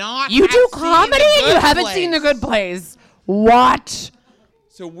comedy and not You have do seen comedy? The Good You haven't Place. seen The Good Place. What?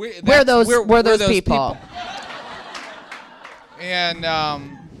 So Where are those people?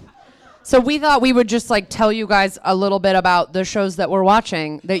 And so we thought we would just like tell you guys a little bit about the shows that we're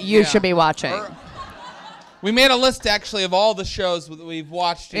watching that you should be watching. We made a list actually of all the shows that we've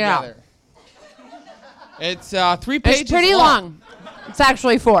watched together. It's 3 pages. It's pretty long. It's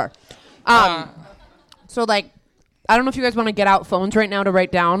actually 4. So like, I don't know if you guys want to get out phones right now to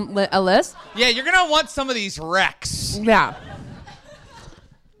write down a list. Yeah, you're gonna want some of these recs. Yeah.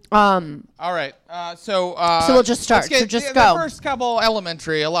 All right. So we'll just start. Let's get So just the go. first couple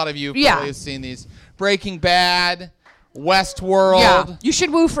elementary. A lot of you probably have seen these. Breaking Bad, Westworld. Yeah. You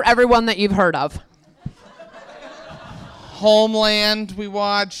should woo for everyone that you've heard of. Homeland, we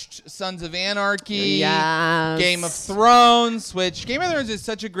watched. Sons of Anarchy. Yes. Game of Thrones, which Game of Thrones is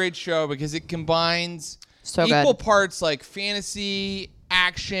such a great show because it combines equal parts like fantasy,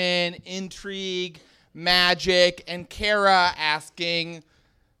 action, intrigue, magic, and Kara asking,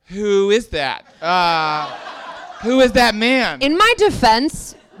 who is that? Who is that man? In my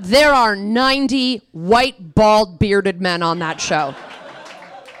defense, there are 90 white, bald, bearded men on that show.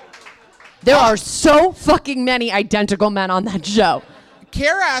 There are so fucking many identical men on that show.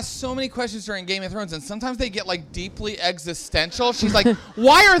 Kara asks so many questions during Game of Thrones, and sometimes they get like deeply existential. She's like,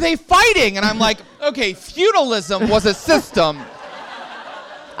 why are they fighting? And I'm like, okay, feudalism was a system.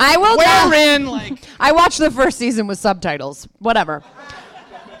 I will Wherein, like... I watched the first season with subtitles. Whatever.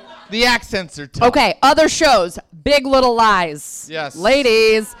 The accents are tough. Okay, other shows. Big Little Lies. Yes.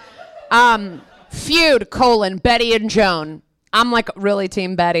 Ladies. Feud, Betty and Joan. I'm like really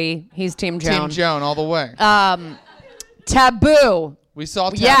Team Betty. He's Team Joan. Team Joan all the way. Taboo. We saw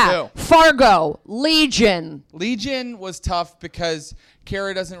Taboo. Yeah. Fargo. Legion. Legion was tough because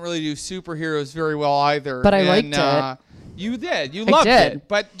Kara doesn't really do superheroes very well either. But I liked it. You did. You loved it.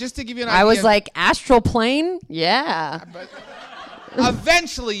 But just to give you an idea. I was like, Astral Plane? Yeah. But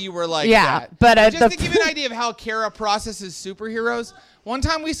eventually you were like that. But just to give you an idea of how Kara processes superheroes, one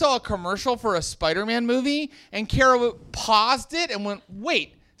time we saw a commercial for a Spider-Man movie, and Kara paused it and went,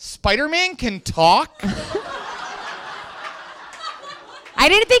 wait, Spider-Man can talk? I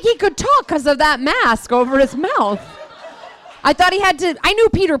didn't think he could talk because of that mask over his mouth. I thought he had to. I knew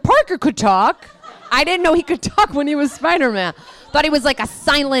Peter Parker could talk. I didn't know he could talk when he was Spider-Man. Thought he was like a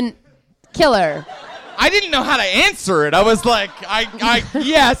silent killer. I didn't know how to answer it. I was like,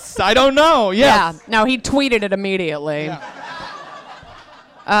 yes, I don't know. Yes. Yeah. No, he tweeted it immediately. Yeah.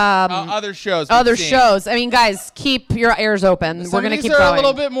 Other shows. Other shows. I mean, guys, keep your ears open. We're going to keep going. These are going. a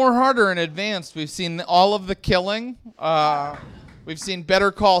little bit more harder and advanced. We've seen All of the Killing. We've seen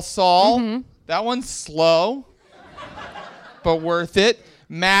Better Call Saul. Mm-hmm. That one's slow, but worth it.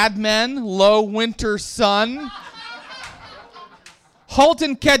 Mad Men, Low Winter Sun. Halt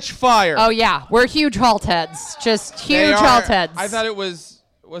and Catch Fire. Oh, yeah. We're huge halt heads. Just huge halt heads. I thought it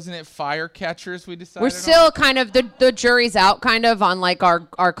wasn't it Fire Catchers we decided We're still kind of, the jury's out kind of on like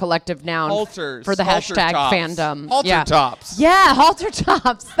our collective noun Halters. for the Halter hashtag tops. fandom. Halter tops. Yeah, halter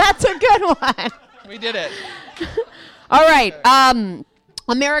tops. That's a good one. We did it. All right.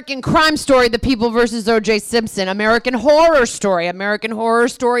 American Crime Story, The People vs. O.J. Simpson, American Horror Story, American Horror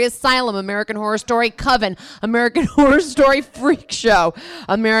Story Asylum, American Horror Story Coven, American Horror Story Freak Show,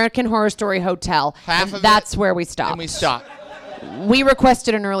 American Horror Story Hotel. That's where we stopped. And we stopped. We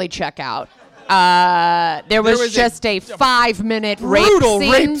requested an early checkout. There was just a 5-minute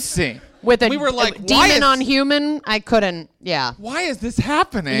rape scene. With we were like, demon on human. I couldn't. Yeah. Why is this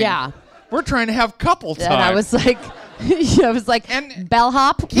happening? Yeah. We're trying to have couple time. And I was like, and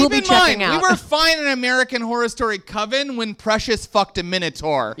bellhop. Keep we'll be in checking mind, out. we were fine in American Horror Story Coven when Precious fucked a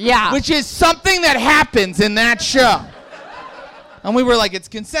Minotaur. Yeah. Which is something that happens in that show. And we were like, it's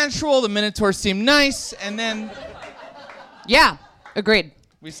consensual. The Minotaur seemed nice. And then... Yeah. Agreed.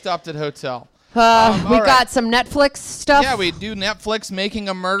 We stopped at Hotel. We got some Netflix stuff. Yeah, we do Netflix. Making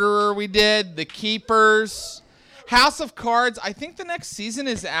a Murderer we did. The Keepers. House of Cards. I think the next season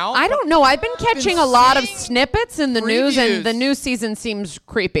is out. I don't know. I've been catching a lot of snippets in the news, and the new season seems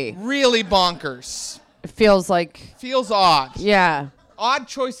creepy. Really bonkers. It feels like... Feels odd. Yeah. Odd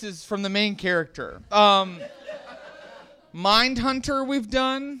choices from the main character. Mindhunter we've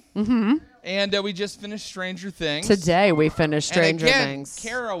done. Mm-hmm. And we just finished Stranger Things. Today we finished Stranger and again, Things.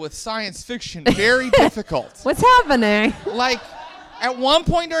 Kara with science fiction, very difficult. What's happening? Like, at one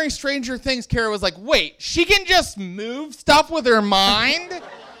point during Stranger Things, Kara was like, wait, she can just move stuff with her mind?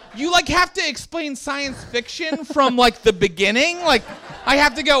 You, like, have to explain science fiction from, like, the beginning? Like, I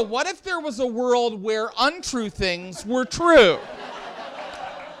have to go, what if there was a world where untrue things were true?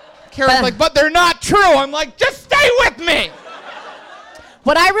 Kara's like, but they're not true. I'm like, just stay with me.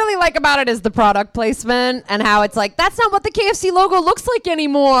 What I really like about it is the product placement and how it's like, that's not what the KFC logo looks like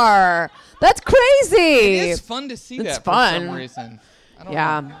anymore. That's crazy. It is fun to see that for some reason. I don't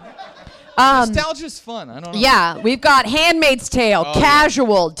know. Nostalgia's fun. I don't know. Yeah, we've got Handmaid's Tale,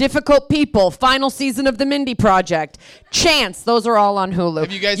 Casual, Difficult People, Final Season of the Mindy Project, Chance. Those are all on Hulu.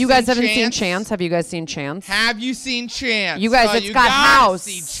 Have you guys haven't seen seen Chance? Have you guys seen Chance? Have you seen Chance? You guys, it's you got gotta House.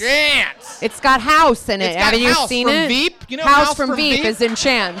 See Chance. It's got House in it. It's got Haven't you House seen from it? Veep. You know House from Veep is in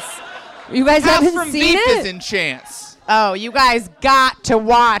Chance. You guys House haven't from seen Veep it? is in Chance. Oh, you guys got to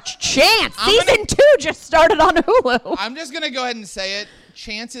watch Chance. Season 2 just started on Hulu. I'm just gonna go ahead and say it.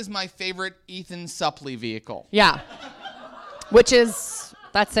 Chance is my favorite Ethan Suplee vehicle. Yeah.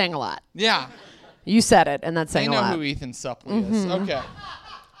 That's saying a lot. Yeah. You said it, and that's saying a lot. I know who Ethan Suplee is. Okay.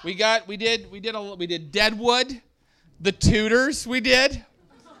 We did Deadwood, The Tudors, we did.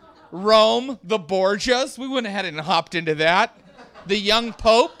 Rome, The Borgias. We went ahead and hopped into that. The Young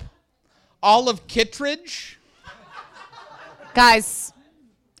Pope, Olive Kittredge. Guys,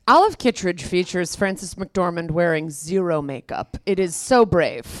 Olive Kittredge features Frances McDormand wearing zero makeup. It is so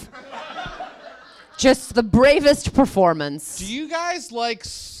brave. Just the bravest performance. Do you guys like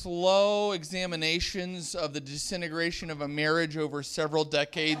slow examinations of the disintegration of a marriage over several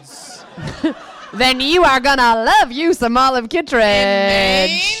decades? Then you are gonna love you some Olive Kittredge. In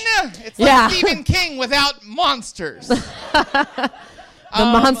Maine? It's like Stephen King without monsters. The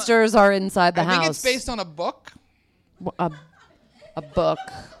monsters are inside the house. I think it's based on a book. A book.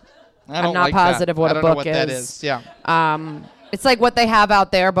 I'm not positive what a book is. I don't know what that is. Yeah. It's like what they have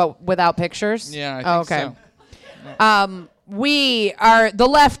out there, but without pictures. Yeah, I think so. Yeah. We are The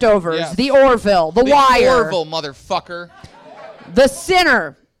Leftovers, Yes. The Orville, The Wire. The Orville, motherfucker. The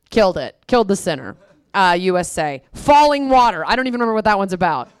Sinner. Killed it. Killed The Sinner. USA. Falling Water. I don't even remember what that one's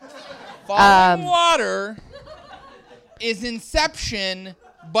about. Falling Water is Inception,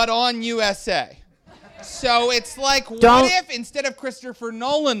 but on USA. So it's like, what if instead of Christopher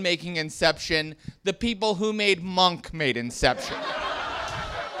Nolan making Inception, the people who made Monk made Inception?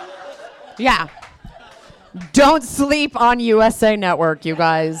 Yeah. Don't sleep on USA Network, you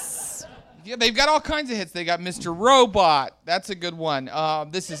guys. Yeah, they've got all kinds of hits. They got Mr. Robot. That's a good one.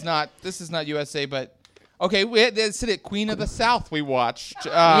 This is not USA, but okay. We had Queen of the South. We watched.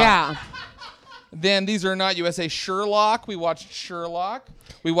 Yeah. Then these are not USA. Sherlock. We watched Sherlock.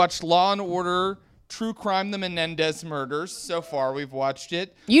 We watched Law and Order. True Crime, The Menendez Murders. So far, we've watched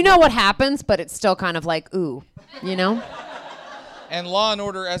it. You know what happens, but it's still kind of like, ooh, you know? And Law and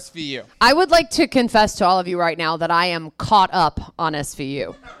Order SVU. I would like to confess to all of you right now that I am caught up on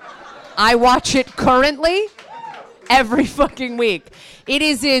SVU. I watch it currently every fucking week. It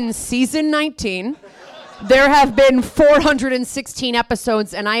is in season 19. There have been 416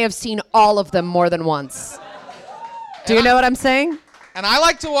 episodes, and I have seen all of them more than once. Do you know what I'm saying? And I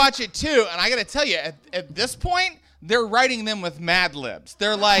like to watch it too, and I gotta tell you, at this point, they're writing them with Mad Libs.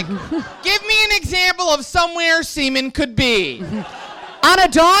 They're like, give me an example of somewhere semen could be. On a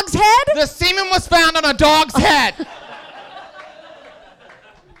dog's head? The semen was found on a dog's head.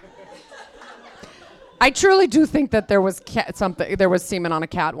 I truly do think that there was semen on a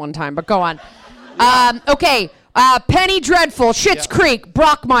cat one time, but go on. Okay. Penny Dreadful, Schitt's Creek,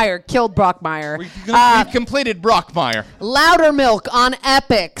 Brockmire, killed Brockmire. We've completed Brockmire. Loudermilk on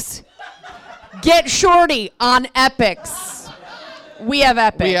Epix. Get Shorty on Epix. We have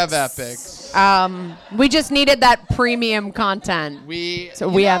Epix. We have Epix. We just needed that premium content. We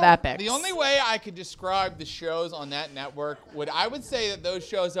have Epix. The only way I could describe the shows on that network I would say that those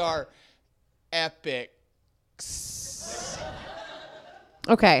shows are epics.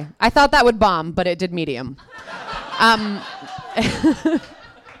 Okay. I thought that would bomb, but it did medium. That's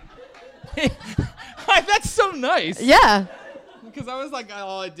so nice. Yeah. Because I was like,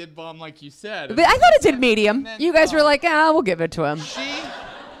 oh, it did bomb like you said. But I thought it did medium. You guys were like, we'll give it to him.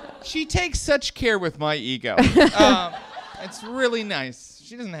 She takes such care with my ego. It's really nice.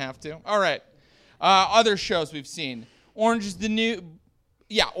 She doesn't have to. All right. Other shows we've seen. Orange is the New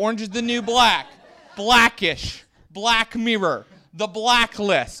Black. Blackish. Black Mirror. The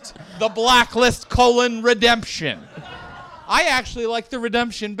Blacklist. The Blacklist: Redemption. I actually like The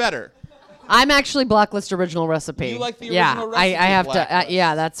Redemption better. I'm actually Blacklist original recipe. You like the original recipe? I have to.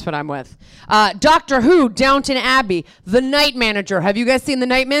 Yeah, that's what I'm with. Doctor Who, Downton Abbey, The Night Manager. Have you guys seen The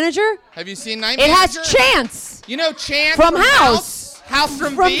Night Manager? Have you seen Night It Manager? has Chance. You know Chance from House. House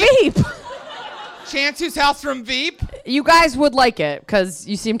from Veep. Chance, who's House from Veep? You guys would like it because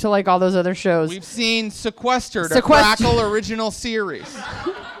you seem to like all those other shows. We've seen Sequestered, a Crackle original series.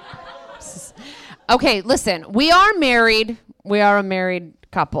 Okay, listen. We are married. We are a married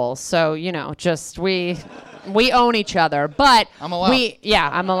couple, so just we own each other. But I'm allowed.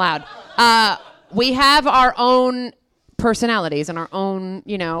 I'm allowed. We have our own personalities and our own,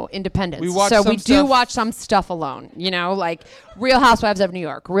 independence. We do watch some stuff alone, like Real Housewives of New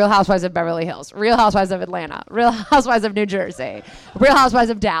York, Real Housewives of Beverly Hills, Real Housewives of Atlanta, Real Housewives of New Jersey, Real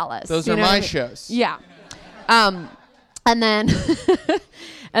Housewives of Dallas. Those are my shows. Yeah. And then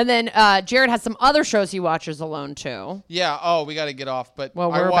and then Jared has some other shows he watches alone too. Yeah. Oh, we got to get off. But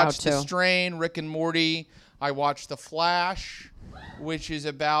I watched The Strain, Rick and Morty. I watched The Flash, which is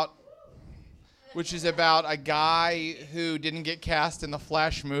about a guy who didn't get cast in the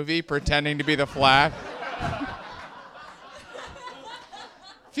Flash movie pretending to be the Flash.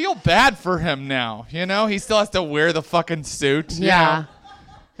 Feel bad for him now, He still has to wear the fucking suit. Yeah.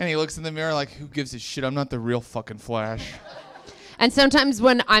 And he looks in the mirror like, who gives a shit? I'm not the real fucking Flash. And sometimes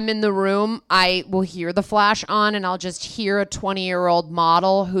when I'm in the room, I will hear the Flash on and I'll just hear a 20-year-old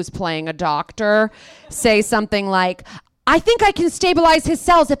model who's playing a doctor say something like, I think I can stabilize his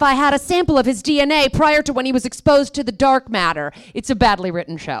cells if I had a sample of his DNA prior to when he was exposed to the dark matter. It's a badly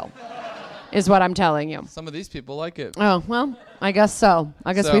written show, is what I'm telling you. Some of these people like it. Oh, well, I guess so.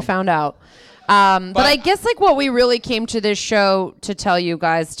 I guess we found out. But I guess what we really came to this show to tell you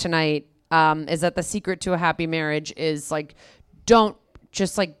guys tonight is that the secret to a happy marriage is don't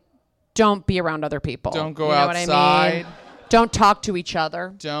be around other people. Don't go outside. What I mean? Don't talk to each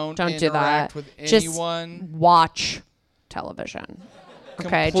other. Don't do interact that. with anyone. Just watch television.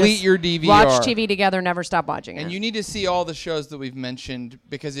 Okay, Complete just your DVR. Watch TV together. Never stop watching it. And you need to see all the shows that we've mentioned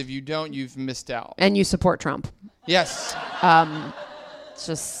because if you don't, you've missed out. And you support Trump. Yes. It's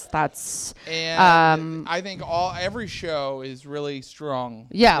just that's. And I think every show is really strong.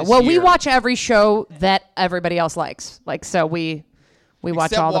 Yeah. Well, we watch every show that everybody else likes. So we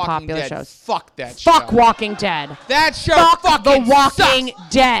watch all the popular shows. Fuck that show. Fuck Walking Dead. That show fuck The Walking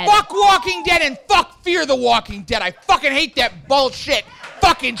Dead. Fuck Walking Dead and fuck Fear the Walking Dead. I fucking hate that bullshit.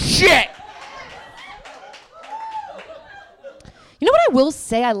 Fucking shit. You know what I will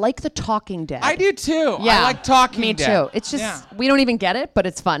say? I like The Talking Dead. I do too. Yeah, I like Talking me Dead. Me too. It's just, we don't even get it, but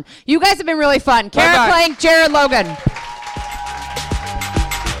it's fun. You guys have been really fun. Kara Plank, Jared Logan.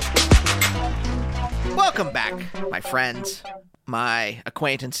 Welcome back, my friends, my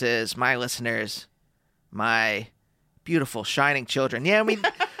acquaintances, my listeners, my beautiful, shining children. Yeah,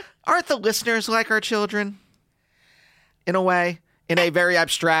 aren't the listeners like our children? In a way, in a very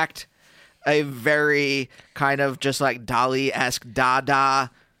abstract, a very kind of just like Dolly-esque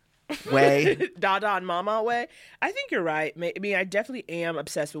Dada way. Dada and Mama way. I think you're right. I mean, I definitely am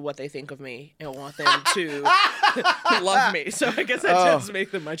obsessed with what they think of me and want them to love me. So I guess that does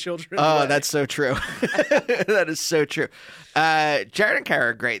make them my children. Oh, that's so true. That is so true. Jared and Kara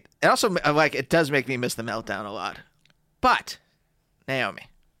are great. And also, it does make me miss the Meltdown a lot. But, Naomi,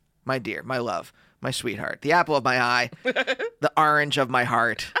 my dear, my love, my sweetheart, the apple of my eye, the orange of my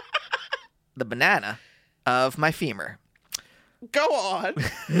heart, the banana of my femur. Go on.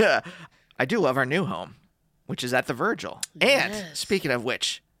 I do love our new home, which is at the Virgil. Yes. And speaking of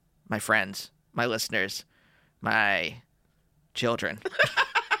which, my friends, my listeners, my children,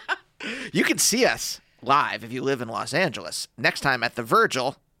 you can see us live if you live in Los Angeles next time at the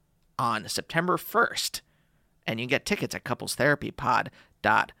Virgil on September 1st. And you can get tickets at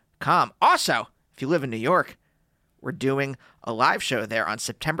couplestherapypod.com. Also, if you live in New York, we're doing a live show there on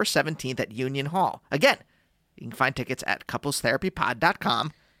September 17th at Union Hall. Again, you can find tickets at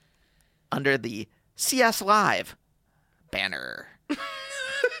couplestherapypod.com under the CS Live banner.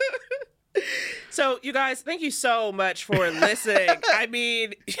 So, you guys, thank you so much for listening. I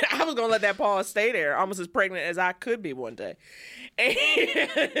mean, I was going to let that pause stay there, almost as pregnant as I could be one day.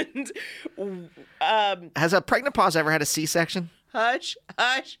 And has a pregnant pause ever had a C-section? Hush,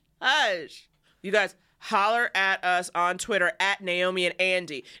 hush, hush. You guys, holler at us on Twitter at Naomi and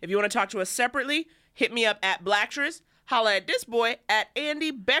Andy. If you want to talk to us separately, hit me up at Blacktress. Holla at this boy at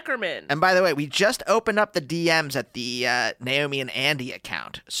Andy Beckerman. And by the way, we just opened up the DMs at the Naomi and Andy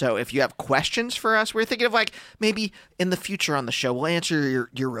account. So if you have questions for us, we're thinking of maybe in the future on the show, we'll answer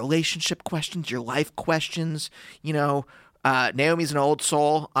your relationship questions, your life questions. Naomi's an old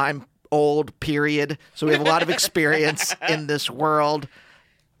soul. I'm old, period. So we have a lot of experience in this world.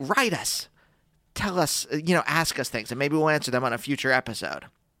 Write us. tell us, ask us things, and maybe we'll answer them on a future episode.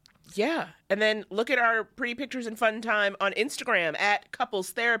 Yeah. And then look at our pretty pictures and fun time on Instagram at Couples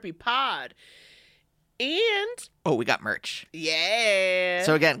Therapy Pod. And we got merch. Yeah.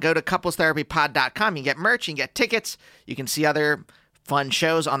 So again, go to couplestherapypod.com. You can get merch, you can get tickets, you can see other fun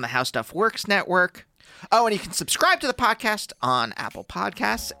shows on the How Stuff Works network. Oh, and you can subscribe to the podcast on Apple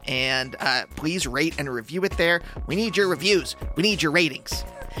Podcasts, and please rate and review it there. We need your reviews. We need your ratings.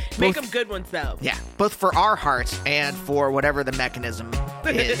 Make them good ones, though. Yeah, both for our hearts and for whatever the mechanism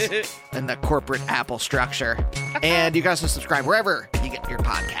is in the corporate Apple structure. And you guys can subscribe wherever you get your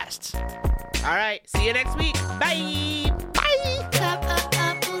podcasts. All right. See you next week. Bye.